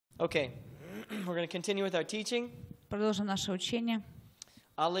Okay, we're going to continue with our teaching. Продолжим наше учение.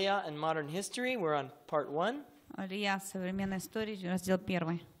 Aliyah and Modern History, we're on part 1. Алия, современная история, раздел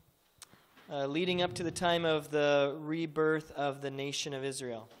 1. Leading up to the time of the rebirth of the nation of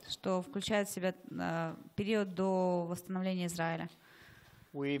Israel. Что включает в себя период до восстановления Израиля.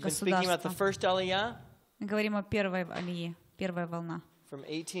 We've been speaking about the first Aliyah. Мы говорим о первой Алии, первая волна. From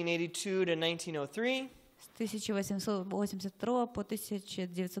 1882 to 1903. С 1882 по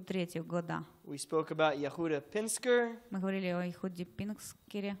 1903 года. We spoke about Yehuda Pinsker. Мы говорили о Иуде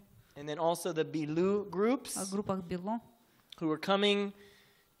Пинскере. And then also the Bilu groups. О группах Билу. Who were coming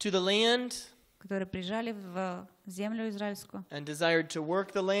to the land. Которые приезжали в землю израильскую. And desired to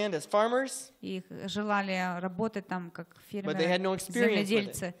work the land as farmers. И желали работать там как фермеры, But they had no experience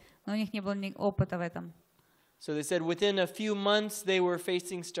земледельцы, но у них не было ни опыта в этом. So they said within a few months they were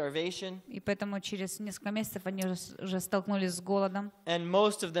facing starvation. И поэтому через несколько месяцев они уже столкнулись с голодом. And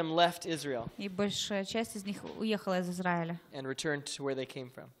most of them left Israel. И большая часть из них уехала из Израиля. And returned to where they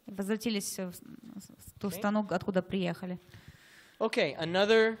came from. И возвратились в ту страну, откуда приехали. Okay,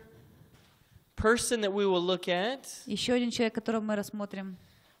 another person that we will look at. Еще один человек, которого мы рассмотрим.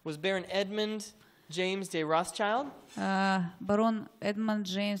 Was Baron Edmund James de Rothschild. Барон Эдмонд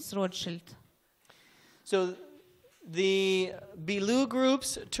Джеймс Ротшильд. So the Bilu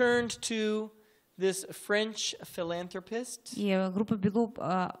groups turned to this French philanthropist. И группа Билу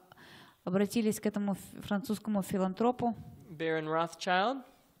обратились к этому французскому филантропу. Baron Rothschild.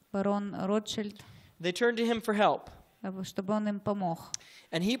 Барон Ротшильд. They turned to him for help. Чтобы он им помог.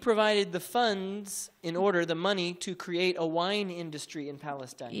 And he provided the funds in order, the money, to create a wine industry in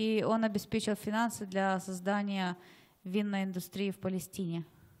Palestine. И он обеспечил финансы для создания винной индустрии в Палестине.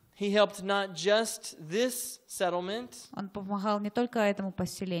 He helped not just this settlement, Он помогал не только этому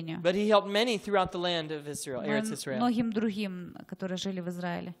поселению, but he helped many throughout the land of Israel, но Eretz и Israel. многим другим, которые жили в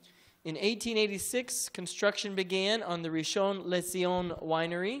Израиле. In 1886, construction began on the Rishon LeZion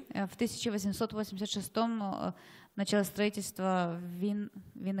winery. В 1886 началось строительство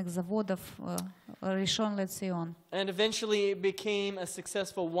винных заводов Ришон Ле-Цион, And eventually it became a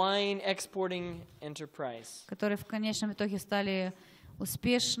successful wine exporting enterprise. которые в конечном итоге стали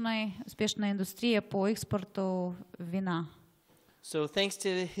успешной индустрией по экспорту вина. So thanks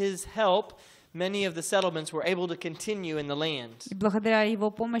to his help, many of the settlements were able to continue in the land. И благодаря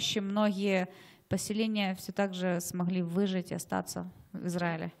его помощи многие поселения все так же смогли выжить и остаться в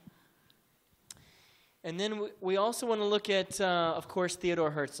Израиле. And then we also want to look at, of course,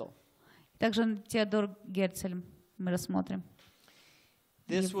 Theodor Herzl. Также Теодор Герцель мы рассмотрим.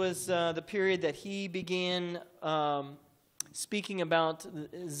 This was the period that he began speaking about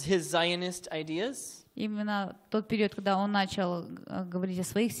his Zionist ideas. Именно тот период, когда он начал говорить о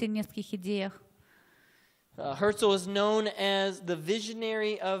своих сионистских идеях. Herzl was known as the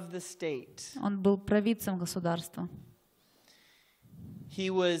visionary of the state. Он был провидцем государства. He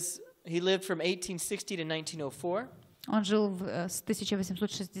lived from 1860 to 1904. Он жил с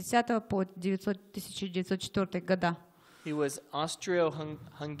 1860 по 1904 года. He was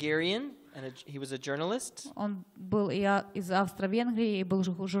Austro-Hungarian, and he was a journalist. Он был из Австро-Венгрии и был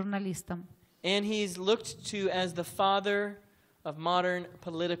журналистом. And he's looked to as the father of modern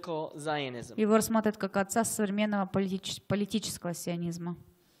political Zionism. Его рассматривают как отца современного политического сионизма.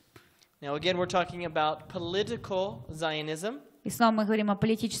 Now again, we're talking about political Zionism. И снова мы говорим о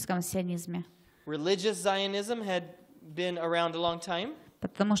политическом сионизме. Religious Zionism had been around a long time.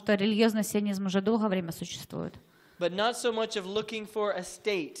 Потому что религиозный сионизм уже долгое время существует. But not so much of looking for a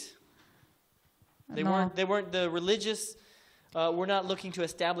state. They weren't the religious were not looking to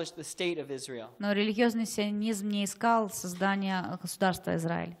establish the state of Israel. Но религиозный сионизм не искал создания государства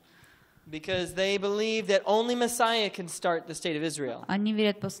Израиль. Because they believe that only Messiah can start the state of Israel. Они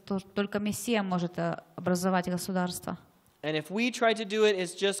верят, что только Мессия может образовать государство. And if we try to do it,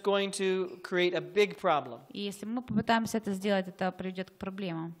 it's just going to create a big problem. И если мы попытаемся это сделать, это приведет к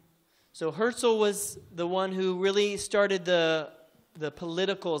проблемам. So Herzl was the one who really started the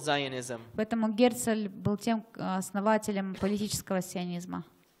political Zionism. Поэтому Герцель был тем основателем политического сионизма.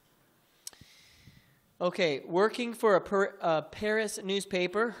 Okay, working for a Paris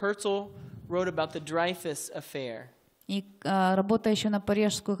newspaper, Herzl wrote about the Dreyfus affair. И работая еще на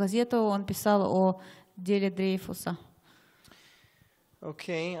парижскую газету, он писал о деле Дрейфуса.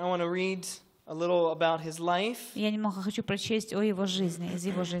 Okay, I want to read a little about his life. Я немного хочу прочесть о его жизни, из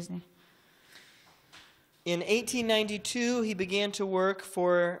его жизни. In 1892, he began to work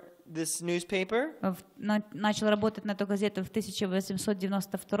for this newspaper. Начал работать на эту газету в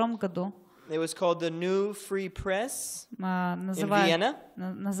 1892 году. It was called the New Free Press in Vienna.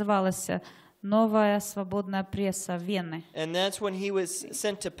 Называлась новая свободная пресса Вены. And that's when he was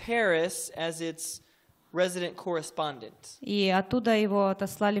sent to Paris as its resident correspondent. И оттуда его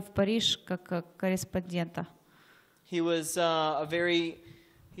отослали в Париж как корреспондента. He was very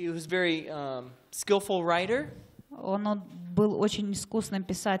skillful writer. Он был очень искусным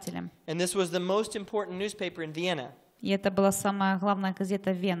писателем. And this was the most important newspaper in Vienna. И это была самая главная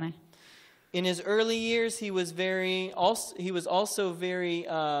газета Вены. In his early years, he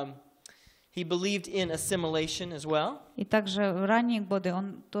believed in assimilation as well. И также в ранние годы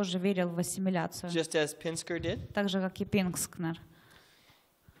он тоже верил в ассимиляцию. Just as Pinsker did. Так же, как и Пинскнер.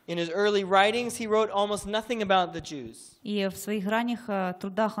 In his early writings, he wrote almost nothing about the Jews. И в своих ранних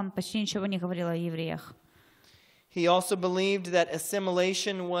трудах он почти ничего не говорил о евреях. He also believed that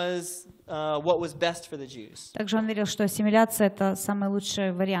assimilation was what was best for the Jews. Также он верил, что ассимиляция — это самый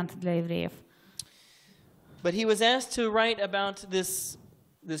лучший вариант для евреев. But he was asked to write about this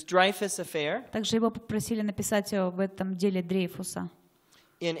Dreyfus affair. Также его попросили написать об этом деле Дрейфуса.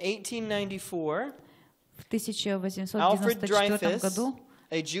 In 1894, В 1894 году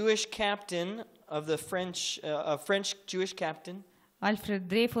a Jewish captain of the French Jewish captain, Альфред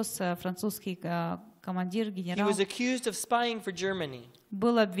Дрейфус, французский командир, he генерал, was accused of spying for Germany.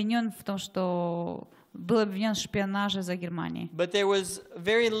 был обвинен в шпионаже за Германией. But there was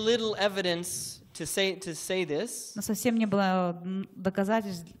very little evidence to say this. Но совсем не было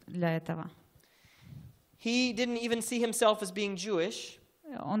доказательств для этого. He didn't even see himself as being Jewish.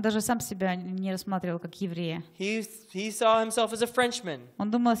 Он даже сам себя не рассматривал как еврея. He saw himself as a Frenchman. Он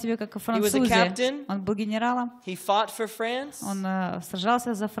думал о себе как о He was a французе. captain. Он был генералом. He fought for France. Он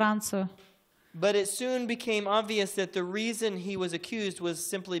сражался за Францию. But it soon became obvious that the reason he was accused was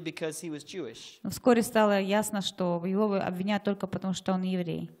simply because he was Jewish. Но вскоре стало ясно, что его обвиняют только потому, что он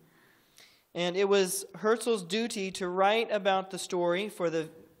еврей. And it was Herzl's duty to write about the story for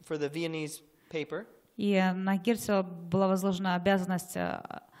the Viennese paper. И на Герцела была возложена обязанность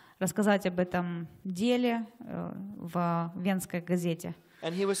рассказать об этом деле в Венской газете.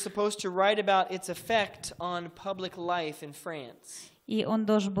 And he was supposed to write about its effect on public life in France. И он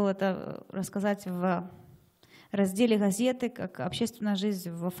должен был это рассказать в разделе газеты как общественная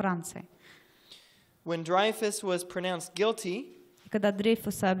жизнь во Франции. When Dreyfus was pronounced guilty, Когда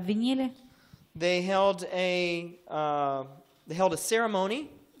Дрейфуса обвинили, they held a ceremony.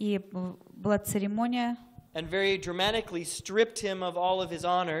 И была церемония, And very dramatically stripped him of all of his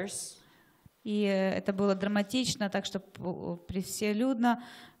honors. и это было драматично, так что превселюдно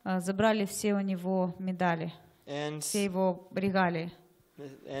забрали все у него медали, все его регалии.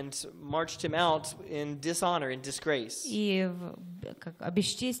 And marched him out in dishonor and disgrace. И как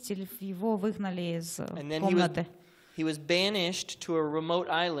обесчестили его, выгнали из And then комнаты. he was banished to a remote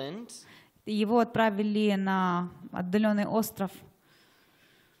island. Его отправили на отдаленный остров,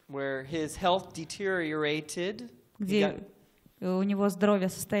 Where his health deteriorated. где у него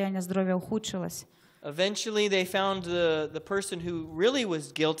состояние здоровья ухудшилось. Eventually, they found the person who really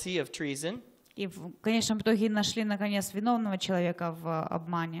was guilty of treason. И в конечном итоге нашли наконец виновного человека в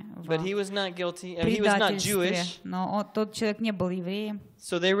обмане, в But he was not guilty. He was not предательстве. Jewish. Но тот человек не был евреем,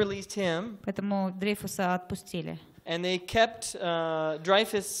 So they released him, поэтому Дрейфуса отпустили. and they kept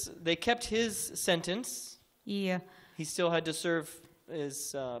Dreyfus. They kept his sentence. И He still had to serve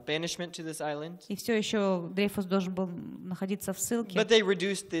his banishment to this island. все еще Дрейфус должен был находиться в ссылке. But they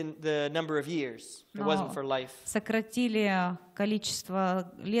reduced the number of years. It wasn't for life. Сократили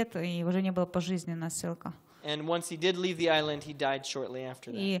количество лет, и уже не было пожизненная ссылка. And once he did leave the island, he died shortly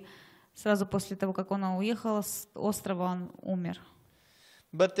after that. И сразу после того, как он уехал с острова, он умер.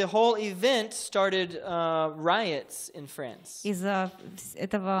 But the whole event started riots in France. Из-за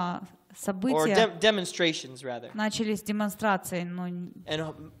этого Or события demonstrations, rather. начались демонстрации.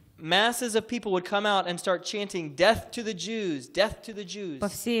 And masses of people would come out and start chanting, "Death to the Jews! Death to the Jews!" По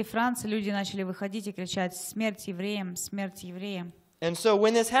всей Франции люди начали выходить и кричать: «Смерть евреям! Смерть евреям!» And so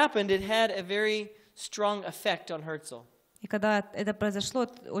when this happened, it had a very strong effect on Herzl. И когда это произошло,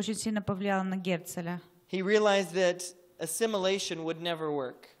 это очень сильно повлияло на Герцеля. He realized that assimilation would never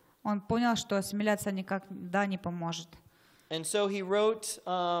work. Он понял, что ассимиляция никогда не поможет. And so he wrote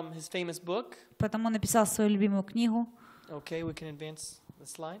his famous book. Поэтому он написал свою любимую книгу. Okay, we can advance the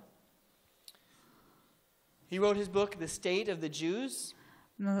slide. He wrote his book, The State of the Jews.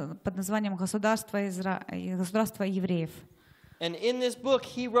 Под названием «Государство евреев», And in this book,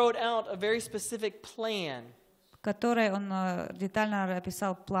 he wrote out a very specific plan. в которой он детально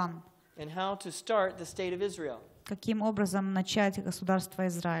описал план, And how to start the state of Israel. каким образом начать государство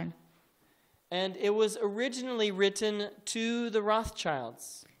Израиль. And it was originally written to the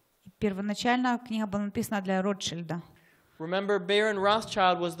Rothschilds. Первоначально книга была написана для Ротшильда. Remember, Baron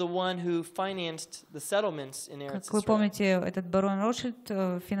Rothschild was the one who financed the settlements in Eretz Как вы Israel. помните, этот барон Ротшильд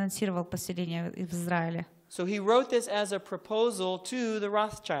финансировал поселение в Израиле. So he wrote this as a proposal to the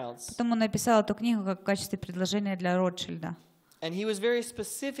Rothschilds. Потом он написал эту книгу как в качестве предложения для Ротшильда. And he was very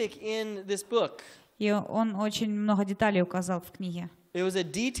specific in this book. И он очень много деталей указал в книге. It was a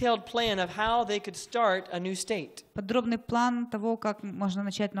detailed plan of how they could start a new state. Подробный план того, как можно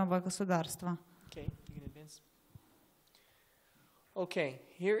начать новое государство. Okay, you can advance. Okay,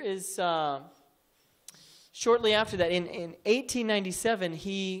 here is shortly after that, in 1897,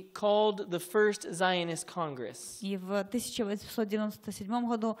 he called the first Zionist Congress. И в 1897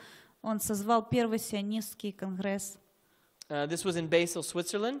 году он созвал первый сионистский конгресс This was in Basel,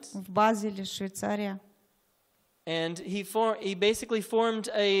 Switzerland. в Базеле, Швейцария. And he basically formed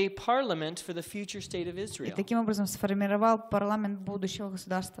a parliament for the future state of И Israel. таким образом сформировал парламент будущего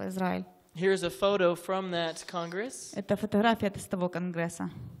государства Израиль. Here's a photo from that Congress. Это фотография с того конгресса.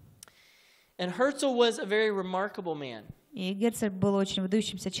 And Herzl was a very remarkable man. И Герцель был очень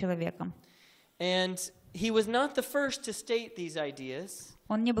выдающимся человеком. And he was not the first to state these ideas.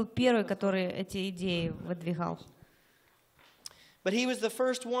 Он не был первый, который эти идеи выдвигал. But he was the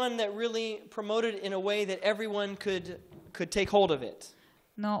first one that really promoted in a way that everyone could take hold of it.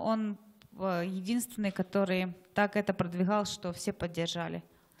 Но он единственный, который так это продвигал, что все поддержали.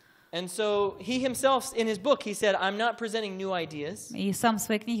 And so he himself, in his book, he said, "I'm not presenting new ideas." И сам в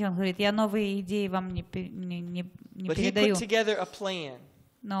своей книге он говорит: я новые идеи вам не But he передаю. put together a plan.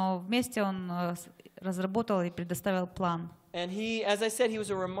 Но вместе он разработал и предоставил план. And he, as I said, he was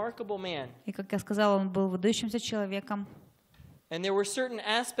a remarkable man. И как я сказала, он был выдающимся человеком. And there were certain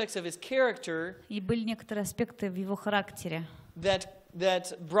aspects of his character И были некоторые аспекты в его характере, that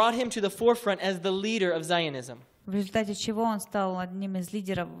brought him to the forefront as the leader of Zionism. в результате чего он стал одним из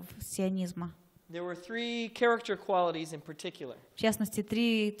лидеров сионизма. There were three character qualities in particular. В частности,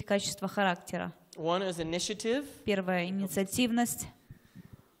 3 качества характера. One is initiative. Первое — инициативность.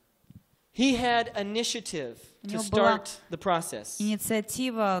 He had initiative У to него была start the process.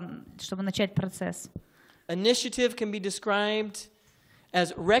 инициатива, чтобы начать процесс. Initiative can be described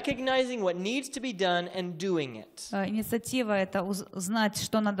as recognizing what needs to be done and doing it. Инициатива — это знать,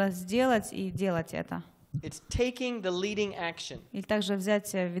 что надо сделать, и делать это. It's taking the leading action Или также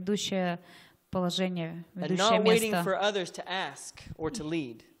взять ведущее положение, and ведущее not waiting место. for others to ask or to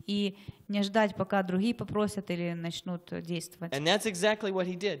lead. И не ждать, пока другие попросят или начнут действовать. And that's exactly what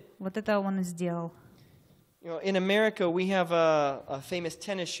he did. Вот это он и сделал. You know, in America, we have a famous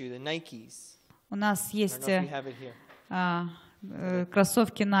tennis shoe, the Nikes. У нас I don't есть know if you have it here.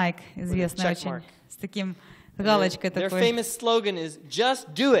 кроссовки Nike, известные check очень, mark. с таким галочкой Their такой. famous slogan is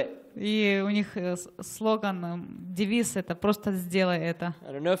 "Just do it." И у них слоган, девиз — это «просто сделай это».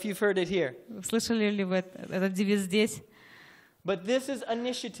 I don't know if you've heard it here, Слышали ли вы этот девиз здесь? but this is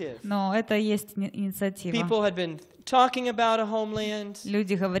initiative. Но это и есть инициатива. People had been talking about a homeland.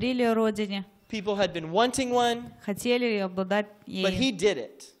 Люди говорили о родине, People had been wanting one, хотели обладать but he ею, did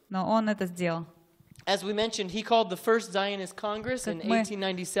it. но он это сделал. As we mentioned, he called the first Zionist Congress in Как мы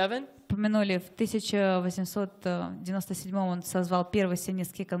 1897. Упомянули, в 1897 он созвал первый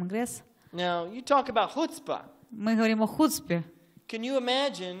сионистский конгресс. Now, you talk about chutzpah. Мы говорим о хуцпе. Can you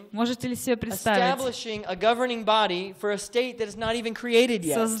imagine Можете ли себе представить establishing a governing body for a state that is not even created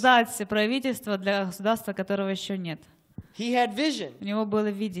yet? создать правительство для государства, которого еще нет? He had vision, У него было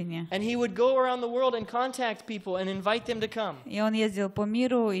видение. and he would go around the world and contact people and invite them to come. И он ездил по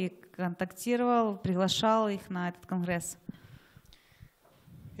миру и контактировал, приглашал их на этот конгресс.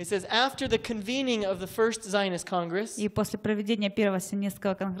 He says, after the convening of the first Zionist Congress, И после проведения первого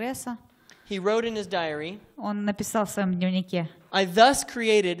сионистского конгресса he wrote in his diary, он написал в своем дневнике: "I thus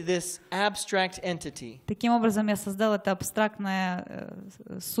created this abstract entity, таким образом я создал эту абстрактную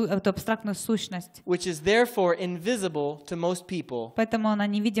сущность, which is therefore invisible to most people. поэтому она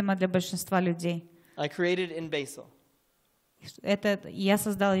невидима для большинства людей. I created in Basel." Я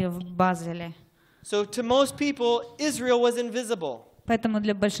создал ее в Базеле. So to most people, Israel was invisible. Поэтому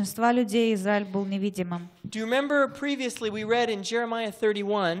для большинства людей Израиль был невидимым. Do you remember previously we read in Jeremiah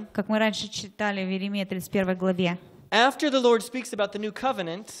 31, Как мы раньше читали в Иеремии 31 главе, after the Lord speaks about the new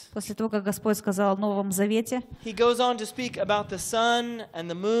covenant, после того, как Господь сказал о Новом Завете, he goes on to speak about the sun and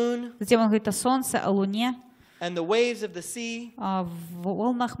the moon затем Он говорит о солнце, о луне, and the waves of the sea. о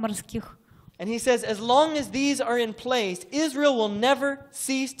волнах морских. And he says, as long as these are in place, Israel will never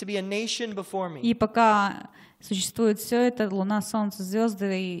cease to be a nation before me. И пока существует все это, луна, солнце,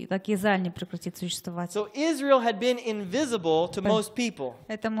 звезды, и так Израиль не прекратит существовать. So Israel had been invisible to most people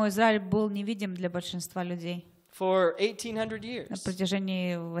Поэтому Израиль был невидим для большинства людей for 1800 на years.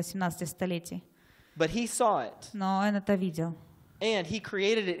 протяжении 18 столетий. But he saw it. Но он это видел. And he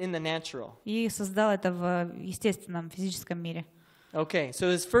created it in the natural. И создал это в естественном, физическом мире. Okay, so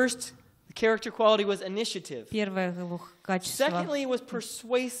his first character quality was initiative. Первое его качество. Secondly, was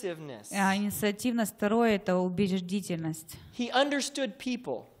persuasiveness. Инициативность. Второе — это убеждительность. He understood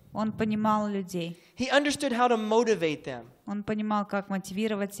people. Он понимал людей. He understood how to motivate them. Он понимал, как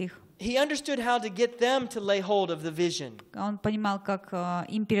мотивировать их. He understood how to get them to lay hold of the vision. Он понимал, как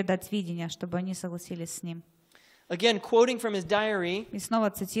им передать видение, чтобы они согласились с ним. Again, quoting from his diary. И снова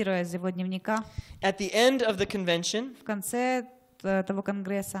цитируя из его дневника. At the end of the convention, в конце того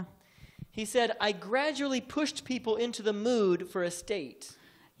конгресса, he said, "I gradually pushed people into the mood for a state."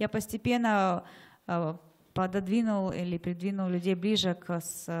 Я постепенно пододвинул или придвинул людей ближе к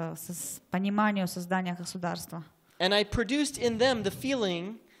пониманию создания государства. And I produced in them the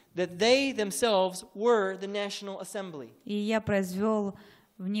feeling that they themselves were the National Assembly. И я произвел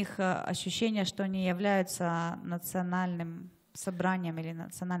в них ощущение, что они являются национальным собранием или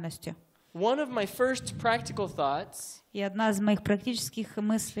национальностью. One of my first practical thoughts И одна из моих практических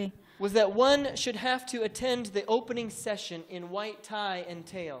мыслей was that one should have to attend the opening session in white tie and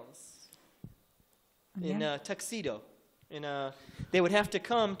tails. In a tuxedo. They would have to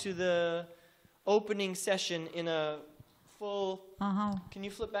come to the opening session in a full. Can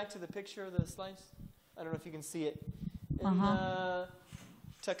you flip back to the picture of the slides? I don't know if you can see it. In a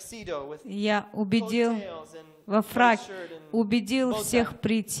tuxedo with Я убедил во фраке, убедил всех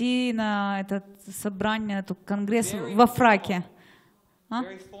прийти на это собрание, на этот конгресс во фраке, в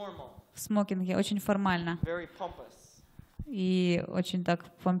смокинге, очень формально и очень так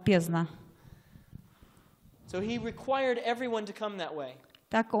помпезно. So he required everyone to come that way.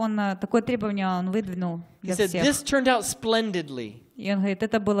 Так он, такое требование он выдвинул для всех. He said, "This turned out splendidly." И он говорит,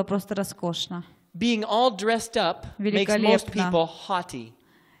 это было просто роскошно. Being all dressed up makes most people haughty.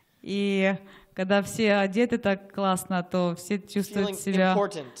 И когда все одеты так классно, то все чувствуют себя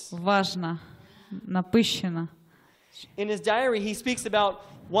важно, напыщенно. In his diary, he speaks about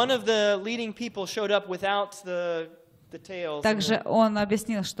one of the leading people showed up without the tails. Также он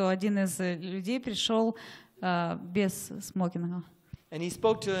объяснил, что один из людей пришел без смокинга. And he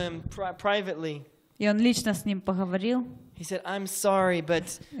spoke to him privately. И он лично с ним поговорил. He said, "I'm sorry,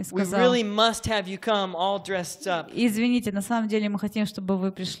 but we really must have you come all dressed up." Извините, на самом деле мы хотим, чтобы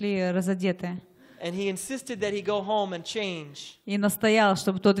вы пришли разодетые. And he insisted that he go home and change. И настоял,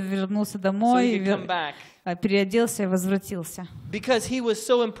 чтобы тот вернулся домой, переоделся и возвратился. Because he was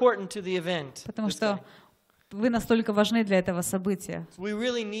so important to the event. Потому что вы настолько важны для этого события. We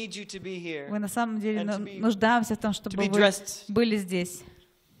really need you to be here. Мы на самом деле нуждаемся в том, чтобы вы были здесь,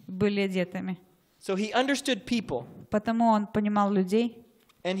 были одетыми. So he understood people. Потому он понимал людей.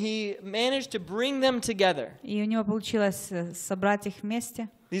 And he managed to bring them together. И у него получилось собрать их вместе.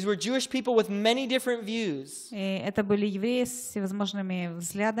 These were Jewish people with many different views. И это были евреи с всевозможными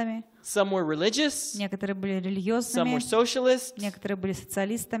взглядами. Some were religious. Некоторые были религиозными. Some were socialists. Некоторые были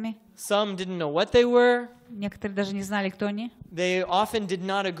социалистами. Some didn't know what they were. Некоторые даже не знали, кто они. They often did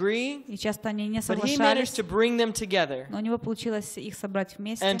not agree. И часто они не But соглашались. he managed to bring them together. Но у него получилось их собрать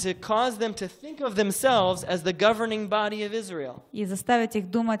вместе. And to cause them to think of themselves as the governing body of Israel. И заставить их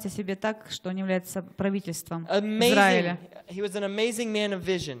думать о себе так, что они являются правительством Израиля. He was an amazing man of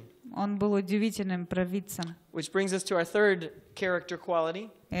vision. Он был удивительным провидцем. Which brings us to our third character quality.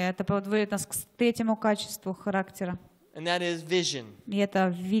 И это подводит нас к третьему качеству характера. And that is vision. И это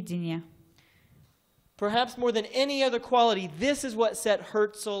видение. Perhaps more than any other quality, this is what set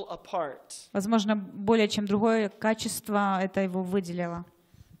Herzl apart. Возможно, более чем другое качество это его выделило.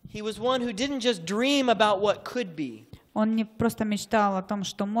 He was one who didn't just dream about what could be. Он не просто мечтал о том,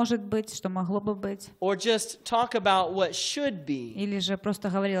 что может быть, что могло бы быть. Or just talk about what should be. Или же просто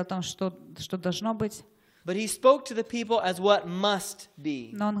говорил о том, что должно быть. But he spoke to the people as what must be.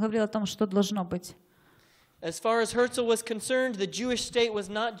 Но он говорил о том, что должно быть. As far as Herzl was concerned, the Jewish state was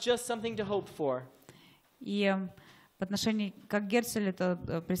not just something to hope for. И в отношении, как Герцель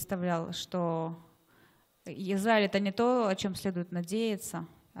это представлял, что Израиль это не то, о чем следует надеяться,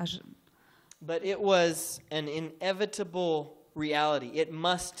 but it was an inevitable reality. It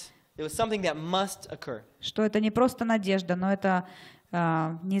was something that must occur. Что это не просто надежда, но это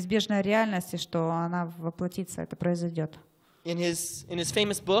неизбежная реальность, и что она воплотится, это произойдет. In his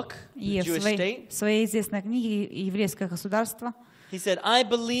famous book, The Jewish State, в своей известной книге «Еврейское государство», he said, "I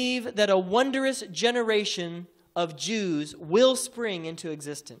believe that a wondrous generation of Jews will spring into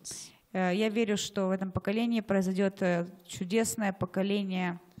existence." Я верю, что в этом поколении произойдет чудесное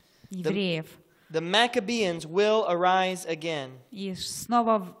поколение евреев. The Maccabeans will arise again. И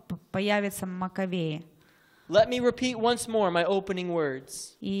снова появятся Маккавеи. Let me repeat once more my opening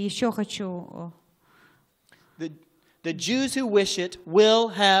words. И еще хочу The Jews who wish it will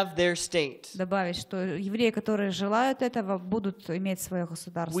have their state. Добавить, что евреи, которые желают этого, будут иметь свое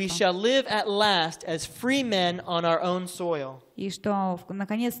государство. We shall live at last as free men on our own soil. И что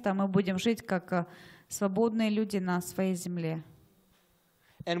наконец-то мы будем жить как свободные люди на своей земле.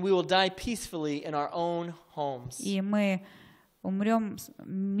 And we will die peacefully in our own homes. И мы умрем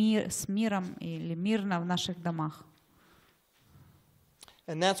с миром или мирно в наших домах.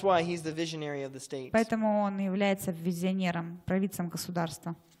 And that's why he's the visionary of the state. Поэтому он является визионером, провидцем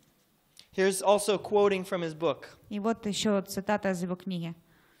государства. Here's also quoting from his book. И вот еще цитата из его книги.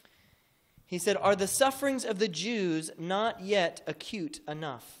 He said, "Are the sufferings of the Jews not yet acute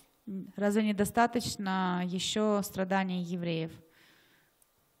enough?" Разве недостаточно еще страданий евреев?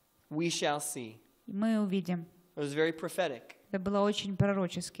 We shall see. Мы увидим. It was very prophetic. Это было очень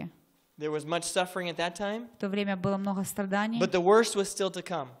пророчески. There was much suffering at that time. В то время было много страданий, But the worst was still to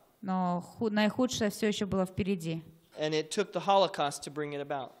come. но наихудшее все еще было впереди. And it took the Holocaust to bring it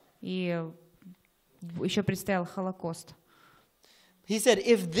about. И еще предстоял Холокост. He said,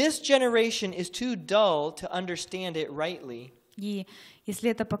 if this generation is too dull to understand it rightly, И если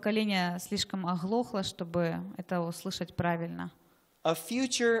это поколение слишком оглохло, чтобы это услышать правильно, a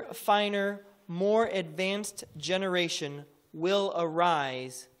future, finer, more advanced generation will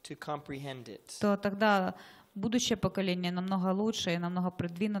arise to comprehend it. то тогда будущее поколение намного лучше и намного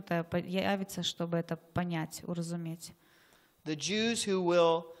продвинутое появится, чтобы это понять, уразуметь. The Jews who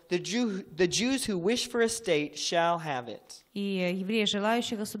wish for a state shall have it. И евреи,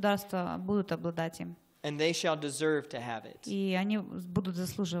 желающие государства, будут обладать им. And they shall deserve to have it. И они будут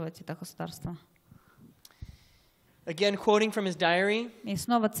заслуживать это государство. Again, quoting from his diary, И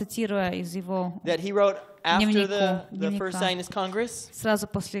снова цитируя из его that he wrote after the дневника, First Zionist Congress, сразу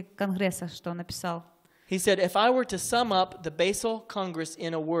после Конгресса, что он написал. he said, if I were to sum up the Basel Congress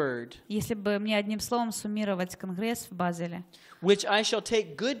in a word, Если бы мне одним словом суммировать Конгресс в Базеле, which I shall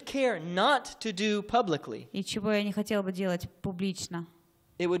take good care not to do publicly, и чего я не хотел бы делать публично,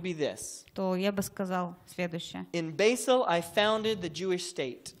 it would be this. то я бы сказал следующее. In Basel, I founded the Jewish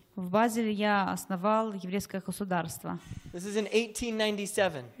state. В Базеле я основал еврейское государство. This is in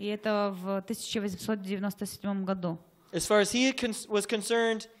 1897. И это в 1897 году. As far as he was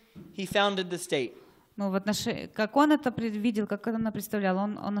concerned, he founded the state. Ну, в отношении, как он это предвидел, как он представлял,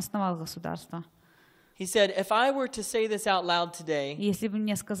 он основал государство. He said, if I were to say this out loud today, Если бы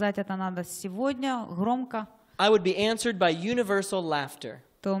мне сказать это надо сегодня, громко, I would be answered by universal laughter.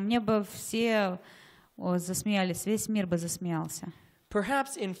 то мне бы все засмеялись, весь мир бы засмеялся.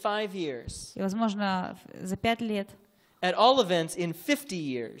 Perhaps in 5 years, И, возможно, за 5 лет, at all events in 50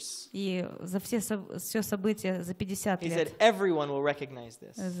 years, и за все события за 50 he лет, said, everyone will recognize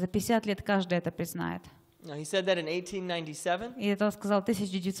this. за 50 лет каждый это признает. Now, he said that in 1897, И это он сказал в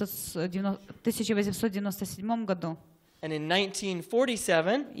 1897 году. and in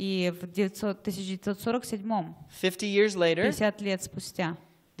 1947, И в 1947, 50 years later, 50 лет спустя,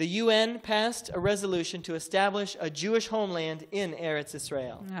 the UN passed a resolution to establish a Jewish homeland in Eretz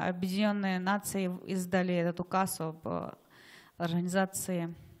Israel. Объединенные Нации издали этот указ об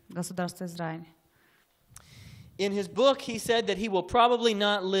организации государства Израиль. In his book, he said that he will probably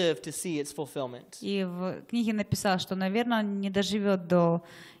not live to see its fulfillment. И в книге написал, что, наверное, не доживет до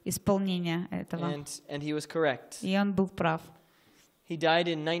исполнения этого. And he was correct. И он был прав. He died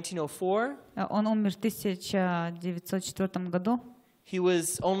in 1904. Он умер в 1904 году. He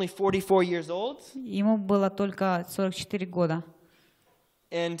was only 44 years old. Ему было только 44 года.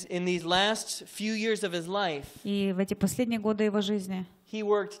 And in these last few years of his life, И в эти последние годы его жизни he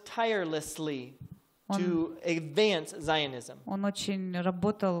worked tirelessly to advance Zionism. он очень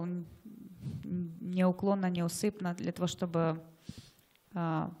работал неуклонно, неусыпно для того, чтобы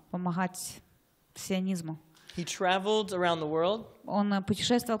помогать сионизму. He traveled around the world. Он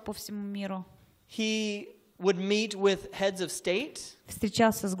путешествовал по всему миру. He would meet with heads of state.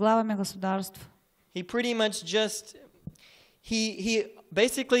 Встречался с главами государств. He pretty much just he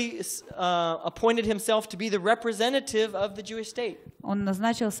basically appointed himself to be the representative of the Jewish state. Он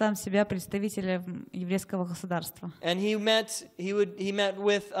назначил сам себя представителем еврейского государства. And he met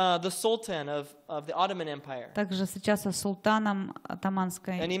with the Sultan of the Ottoman Empire. Также встречался с султаном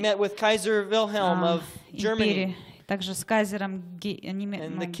Оттоманской And he met with Kaiser Wilhelm of Germany. империи. Также с кайзером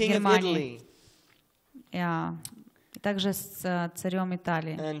And the king of Германии. Italy. И также с царем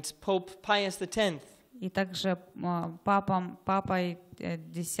Италии. And Pope Pius X. И также папой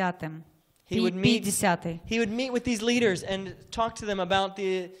X. He would meet with these leaders and talk to them about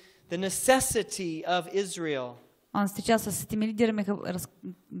the necessity of Israel. Он встречался с этими лидерами,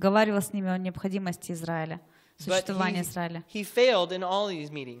 разговаривал с ними о необходимости Израиля, существования Израиля. He failed in all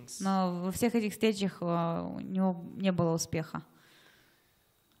these meetings. Но во всех этих встречах у него не было успеха.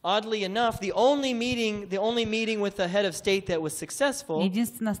 Oddly enough, the only meeting with the head of state that was successful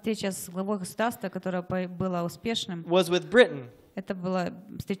Единственная встреча с главой государства, которая была успешным, was with Britain. Это была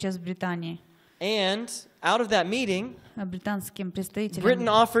встреча с Британией. And out of that meeting, британским представителем. Britain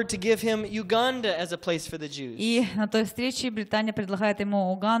offered to give him Uganda as a place for the Jews. И на той встрече Британия предлагает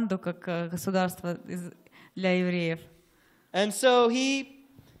ему Уганду как государство для евреев. And so he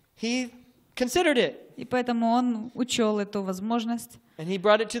considered it. И поэтому он учел эту возможность. And he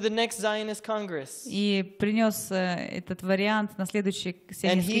brought it to the next Zionist Congress. И принес этот вариант на следующий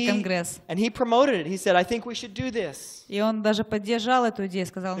сионистский конгресс. And he promoted it. He said, "I think we should do this." И он даже поддержал эту идею,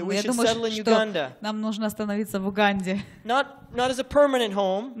 сказал, я думаю, что нам нужно остановиться в Уганде. Not as a permanent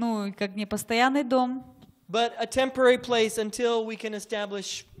home. Ну, как не постоянный дом. But a temporary place until we can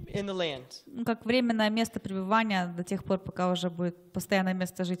establish in the land. Ну, как временное место пребывания до тех пор, пока уже будет постоянное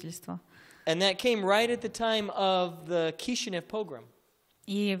место жительства. And that came right at the time of the Kishinev pogrom.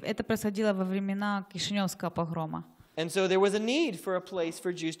 И это происходило во времена Кишиневского погрома. And so there was a need for a place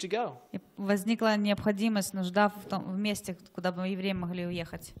for Jews to go. И возникла необходимость, нужда в месте, куда бы евреи могли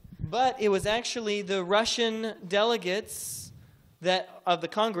уехать. But it was actually the Russian delegates of the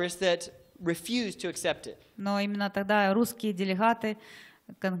Congress that refused to accept it. Но именно тогда русские делегаты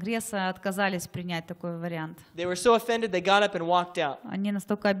Конгресса отказались принять такой вариант. They were so offended they got up and walked out. Они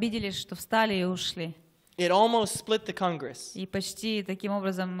настолько обиделись, что встали и ушли. It almost split the Congress. И почти таким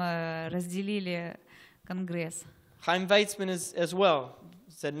образом разделили Конгресс. Хаим Weizmann as well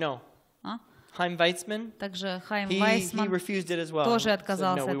said no. Хаим Weizmann, также Хаим he refused it as well. тоже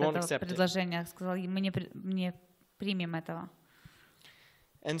отказался said, no, от этого предложения, сказал, мы не примем этого.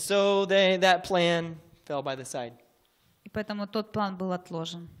 And so that plan fell by the side. И поэтому тот план был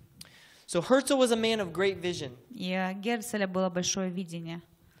отложен. So Herzl was a man of great vision. И у Герцеля было большое видение.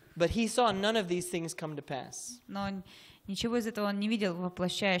 But he saw none of these things come to pass. Но ничего из этого он не видел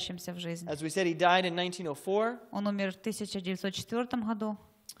воплощающимся в жизнь. As we said, he died in 1904. Он умер в 1904 году.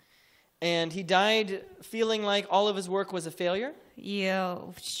 And he died feeling like all of his work was a failure. И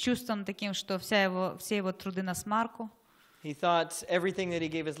с чувством таким, что все его труды на смарку. He thought everything that he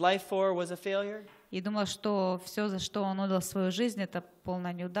gave his life for was a failure. И думал, что все, за что он отдал свою жизнь, это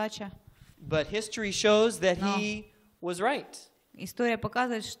полная неудача. But history shows that he was right. История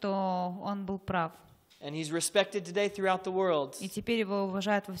показывает, что он был прав. And he's respected today throughout the world. И теперь его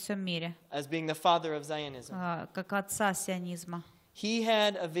уважают во всем мире. As being the father of Zionism. Как отца сионизма. He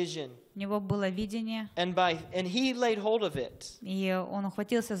had a vision. У него было видение. And he laid hold of it. И он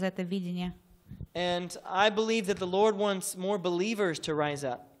ухватился за это видение. And I believe that the Lord wants more believers to rise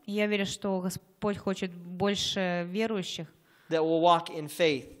up. Я верю, что Господь хочет больше верующих, that will walk in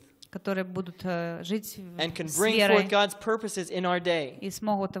faith, которые будут жить and can с bring верой forth God's purposes in our day. И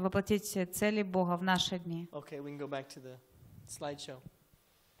смогут воплотить цели Бога в наши дни. Okay, we can go back to the slideshow.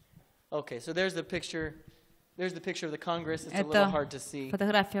 Okay, so there's the picture. There's the picture of the Congress. It's a little hard to see.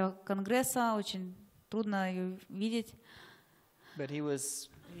 Фотография Конгресса, очень трудно ее видеть. But he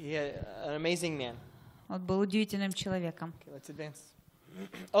had an amazing man. Он был удивительным человеком. Okay, let's advance.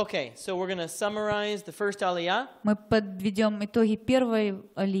 Okay, so we're going to summarize the first Aliyah. Мы подведем итоги первой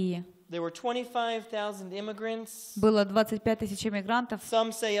Алии. There were 25,000 immigrants. Было 25 тысяч иммигрантов.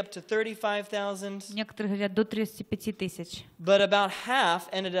 Some say up to 35,000. Некоторые говорят до 35 тысяч. But about half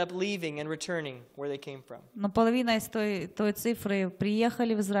ended up leaving and returning where they came from. Но половина из той цифры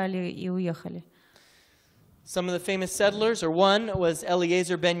приехали в Израиль и уехали. Some of the famous settlers, or one was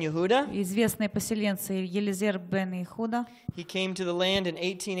Eliezer ben Yehuda. Известные поселенцы Елизер бен Иуда. He came to the land in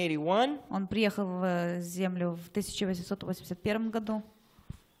 1881. Он приехал в землю в 1881 году.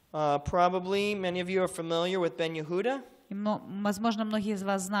 Probably many of you are familiar with Ben Yehuda. Возможно, многие из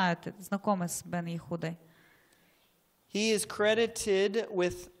вас знают, знакомы с Бен Иудой. He is credited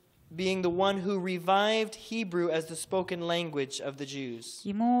with being the one who revived Hebrew as the spoken language of the Jews.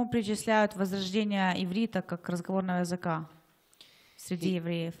 Ему причисляют возрождение иврита как разговорного языка среди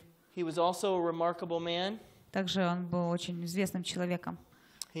евреев. He was also a remarkable man. Также он был очень известным человеком.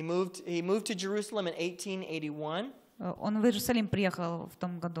 He moved to Jerusalem in 1881. Он в Иерусалим приехал в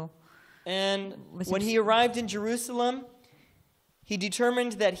том году. And when he arrived in Jerusalem, he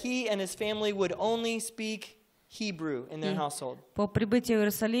determined that he and his family would only speak Hebrew in their household. По прибытию в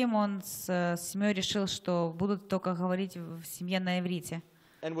Иерусалим он с семьей решил, что будут только говорить в семье на иврите.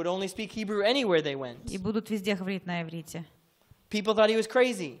 And would only speak Hebrew anywhere they went. И будут везде говорить на иврите. People thought he was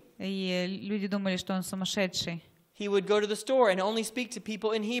crazy. И люди думали, что он сумасшедший. He would go to the store and only speak to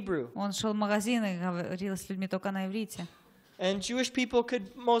people in Hebrew. Он шел в магазин и говорил с людьми только на иврите. And Jewish people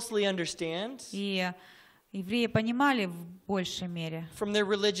could mostly understand. И Евреи понимали в большей мере. From their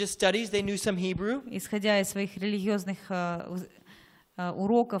religious studies, they knew some Hebrew. Исходя из своих религиозных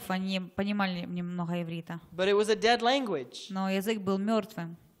уроков, они понимали немного иврита. But it was a dead language. Но язык был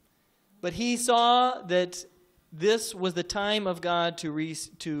мертвым. But he saw that this was the time of God to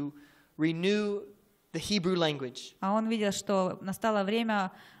renew the Hebrew language. А он видел, что настало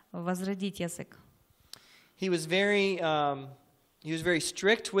время возродить язык. He was very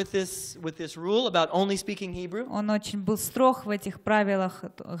strict with this rule about only speaking Hebrew. Он очень был строг в этих правилах,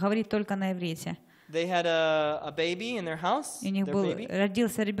 говорить только на иврите. They had a baby in their house. У них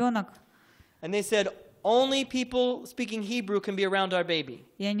родился ребенок. And they said, only people speaking Hebrew can be around our baby.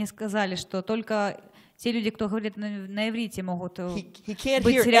 И они сказали, что только те люди, кто говорит на иврите, могут быть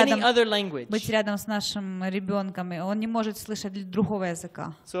рядом с нашим ребенком. И он не может слышать другого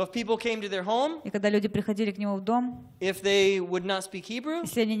языка. So if people came to their home, и когда люди приходили к нему в дом, if they would not speak Hebrew,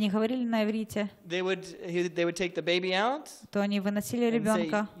 если они не говорили на иврите, they would take the baby out, то они выносили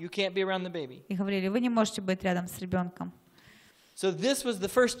ребенка you can't be around the baby. И говорили, вы не можете быть рядом с ребенком. So this was the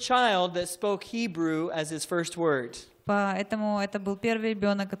first child that spoke Hebrew as his first word. Поэтому это был первый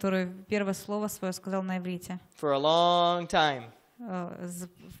ребенок, который первое слово свое сказал на иврите. For a long time.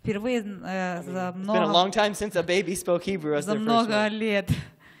 Впервые за много лет.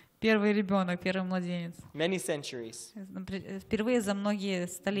 Первый ребенок, первый младенец. Many centuries. Впервые за многие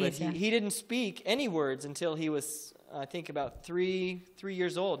столетия. But he didn't speak any words until he was, I think, about 3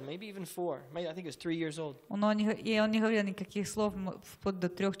 years old, maybe even 4. I think it was 3 years old. И он не говорил никаких слов вплоть до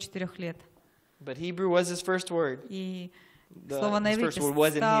 3-4 лет. But Hebrew was his first word. И слово на иврите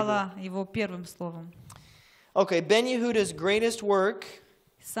стало его первым словом. Okay, Ben Yehuda's greatest work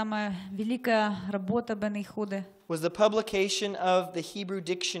самая великая работа Бен Иехуды was the publication of the Hebrew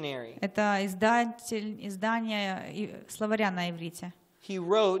dictionary. Это издание словаря на иврите. He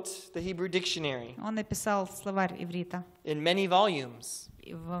wrote the Hebrew dictionary. Он написал словарь иврита. In many volumes.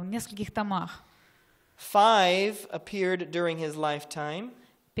 В нескольких томах. 5 appeared during his lifetime.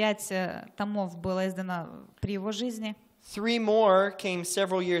 5 томов было издано при его жизни. 3 more came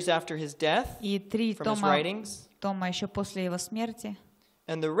several years after his death. И 3 тома еще после его смерти.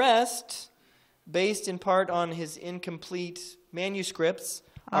 And the rest, based in part on his incomplete manuscripts,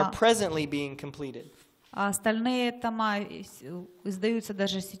 are presently being completed. А остальные тома издаются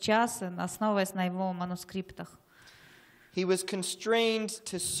даже сейчас, основываясь на его манускриптах. He was constrained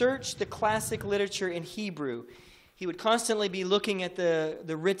to search the classic literature in Hebrew. He would constantly be looking at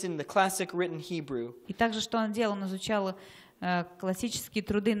the classic written Hebrew. И также что он делал, он изучал классические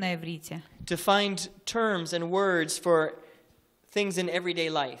труды на иврите. To find terms and words for things in everyday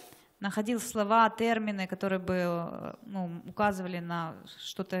life. Находил слова, термины, которые бы указывали на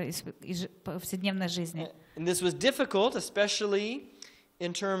что-то из повседневной жизни. And this was difficult, especially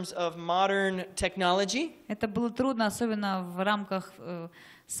in terms of modern technology. Это было трудно, особенно в рамках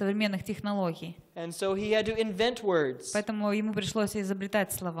современных технологий. And so he had to invent words. Поэтому ему пришлось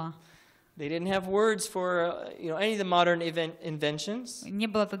изобретать слова. They didn't have words for any of the modern inventions. Не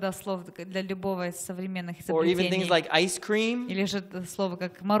было тогда слов для любого из современных изобретений. Or even things like ice cream. Или же слово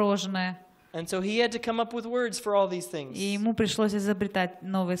как мороженое. And so he had to come up with words for all these things. И ему пришлось изобретать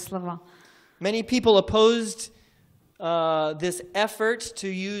новые слова. Many people opposed this effort to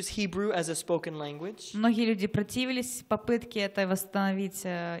use Hebrew as a spoken language. Многие люди противились попытке это восстановить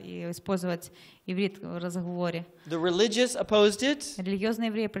и использовать иврит в разговоре. The religious opposed it. Религиозные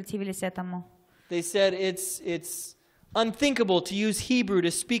евреи противились этому. They said it's unthinkable to use Hebrew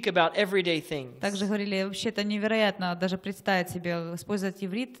to speak about everyday things. Также говорили, вообще это невероятно даже представить себе использовать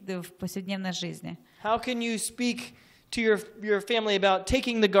иврит в повседневной жизни. How can you speak to your family about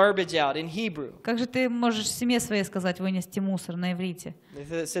taking the garbage out in Hebrew? Как же ты можешь семье своей сказать вынести мусор на иврите?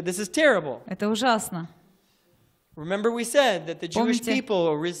 They said this is terrible. Это ужасно. Remember we said that the Jewish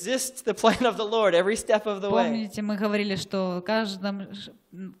people resist the plan of the Lord every step of the way. Помните, мы говорили, что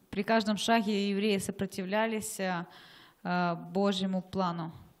при каждом шаге евреи сопротивлялись Божьему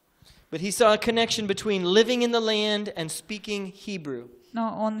плану. But he saw a connection between living in the land and speaking Hebrew.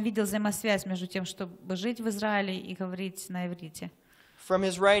 Но он видел взаимосвязь между тем, чтобы жить в Израиле и говорить на иврите. From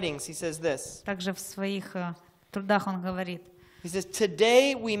his writings, he says this. Также в своих трудах он говорит. He says,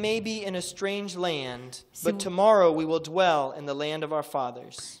 "Today we may be in a strange land, but tomorrow we will dwell in the land of our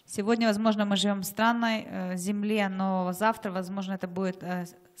fathers." Сегодня, возможно, мы живем в странной земле, но завтра, возможно, это будет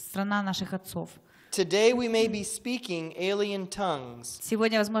страна наших отцов. Today we may be speaking alien tongues.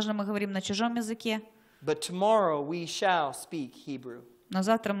 Сегодня, возможно, мы говорим на чужом языке. But tomorrow we shall speak Hebrew. Но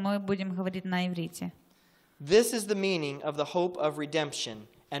завтра мы будем говорить на иврите. This is the meaning of the hope of redemption,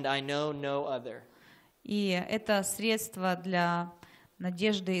 and I know no other. И это средство для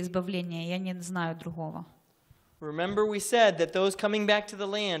надежды и избавления. Я не знаю другого. Remember we said that those coming back to the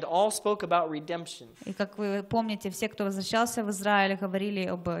land all spoke about redemption. И как вы помните, все, кто возвращался в Израиль, говорили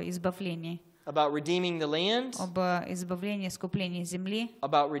об избавлении. About redeeming the land. Об избавлении, искуплении земли.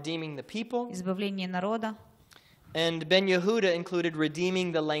 About redeeming the people. Избавлении народа. And Ben Yehuda included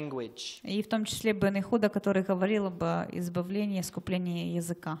redeeming the language. И в том числе Бен Иуда, который говорил об избавлении, искуплении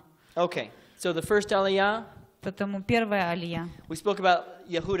языка. Okay, so the first Aliyah. Поэтому первая Алия. We spoke about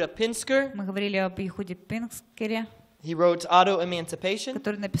Yehuda Pinsker. Мы говорили об Ехуде Пинскере. He wrote Auto-Emancipation.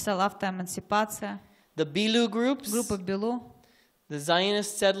 Который написал «Автоэмансипация». The Bilu groups. Группа Билу. The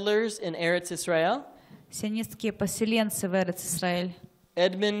Zionist settlers in Eretz Israel. Сионистские поселенцы в Эрец-Исраэль.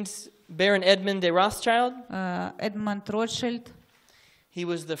 Baron Edmund de Rothschild. Эдмонд Ротшильд. He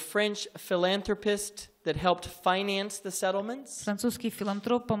was the French philanthropist that helped finance the settlements. Французский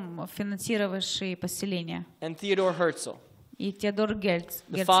филантроп, финансировавший поселения. And Theodor Herzl. И Теодор Герцель.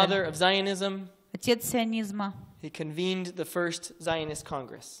 The father of Zionism. Отец сионизма. He convened the first Zionist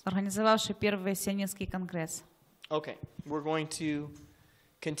Congress. Организовавший первый сионистский конгресс. Okay, we're going to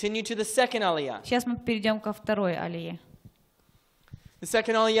continue to the second Aliyah. Сейчас мы перейдем ко второй Алие. The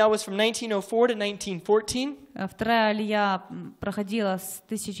second Aliyah was from 1904 to 1914. Вторая Алия проходила с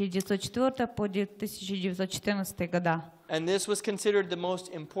 1904 по 1914 года. And this was considered the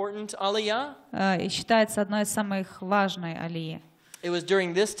most important Aliyah. И считается одной из самых важных Алии. It was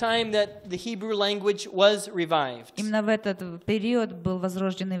during this time that the Hebrew language was revived. Именно в этот период был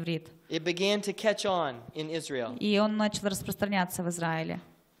возрожден иврит. It began to catch on in Israel. И он начал распространяться в Израиле.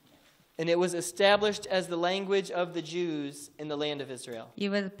 And it was established as the language of the Jews in the land of Israel. И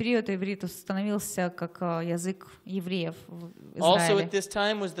в этот период иврит установился как язык евреев в Also Израиле. at this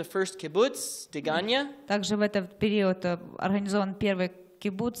time was the first kibbutz, Degania. Также в этот период организован первый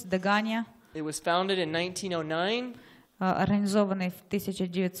кибуц Дегания, It was founded in 1909. организованный в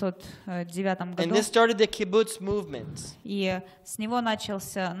 1909 And году. this started the kibbutz movement. И с него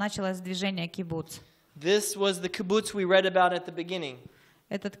началось движение кибуц. This was the kibbutz we read about at the beginning.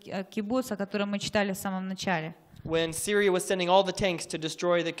 Этот кибуц, о котором мы читали в самом начале. When Syria was sending all the tanks to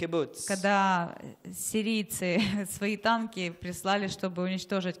destroy the kibbutz. Когда сирийцы свои танки прислали, чтобы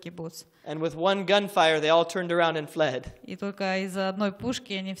уничтожить кибуц. And with one gunfire, they all turned around and fled. И только из-за одной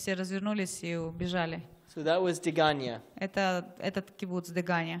пушки они все развернулись и убежали. So that was Degania. Это этот кибуц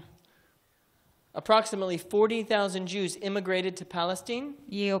Дегания. Approximately 40,000 Jews immigrated to Palestine.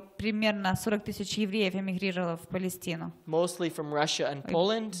 И примерно 40 тысяч евреев эмигрировало в Палестину. Mostly from Russia and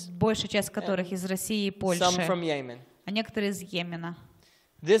Poland. Большая часть которых из России и Польши. Some from Yemen. А некоторые из Йемена.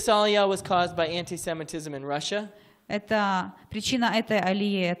 This aliyah was caused by anti-Semitism in Russia. Это причина этой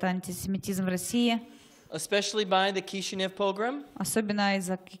алии, это антисемитизм в России. Especially by the Kishinev pogrom. Особенно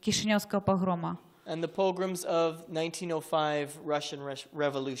из-за Кишиневского погрома. And the pogroms of 1905 Russian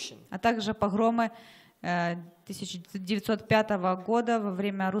Revolution. А также погромы 1905 года во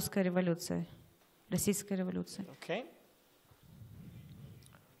время русской революции, российской революции. Okay.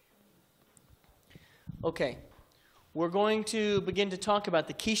 Okay. We're going to begin to talk about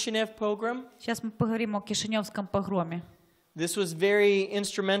the Kishinev pogrom. Сейчас мы поговорим о Кишиневском погроме. This was very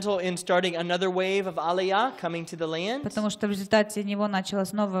instrumental in starting another wave of Aliyah coming to the land. Потому что в результате него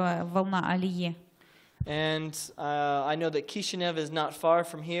началась новая волна алии. And I know that Kishinev is not far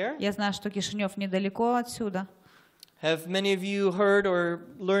from here. Я знаю, что Кишинев недалеко отсюда. Have many of you heard or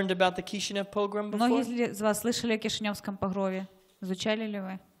learned about the Kishinev pogrom before? Многие из вас слышали о Кишиневском погроме? Изучали ли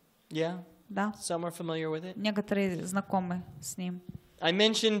вы? Yeah. Да. Some are familiar with it. Некоторые знакомы с ним. I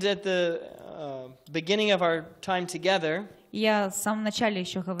mentioned at the beginning of our time together. Я в самом начале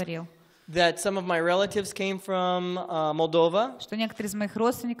еще говорил. That some of my relatives came from Moldova. Что некоторые из моих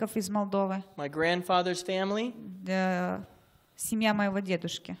родственников из Молдовы. My grandfather's family. Семья моего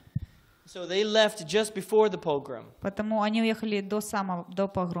дедушки. So they left just before the pogrom. Потому они уехали до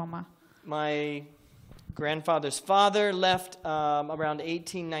погрома. My grandfather's father left around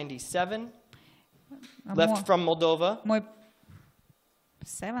 1897. Left from Moldova. Мой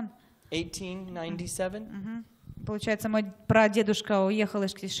 1897. Получается, мой прадедушка уехал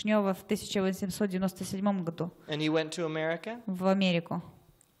из Кишинева в 1897 году. And he went to America. В Америку.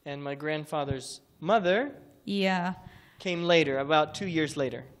 And my grandfather's mother И came later, about 2 years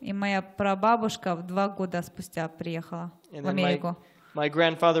later. И моя прабабушка 2 года спустя приехала в Америку. My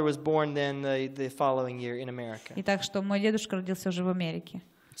grandfather was born then the following year in America. И так что мой дедушка родился уже в Америке.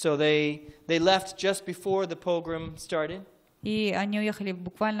 So they left just before the pogrom started. И они уехали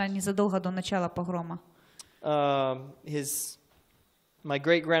буквально незадолго до начала погрома. My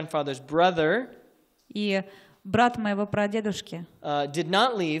great-grandfather's brother И брат моего прадедушки did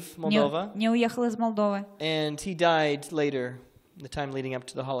not leave Moldova. Не уехал из Молдовы. And he died later, the time leading up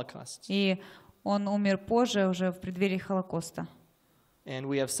to the Holocaust. И Он умер позже, уже в преддверии Холокоста. And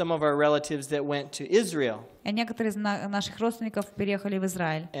we have some of our relatives that went to Israel. И некоторые из наших родственников переехали в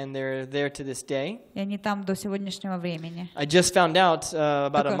Израиль. And they're there to this day. И они там до сегодняшнего времени. I just found out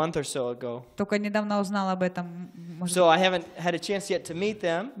about a month or so ago. Только недавно узнал об этом. So I haven't had a chance yet to meet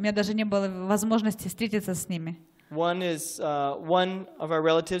them. У меня даже не было возможности встретиться с ними. One of our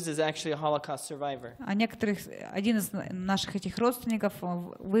relatives is actually a Holocaust survivor. А один из наших этих родственников,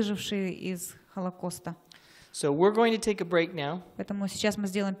 выживший из Холокоста. So we're going to take a break now. Поэтому сейчас мы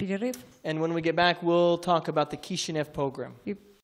сделаем перерыв. And when we get back, we'll talk about the Kishinev pogrom. И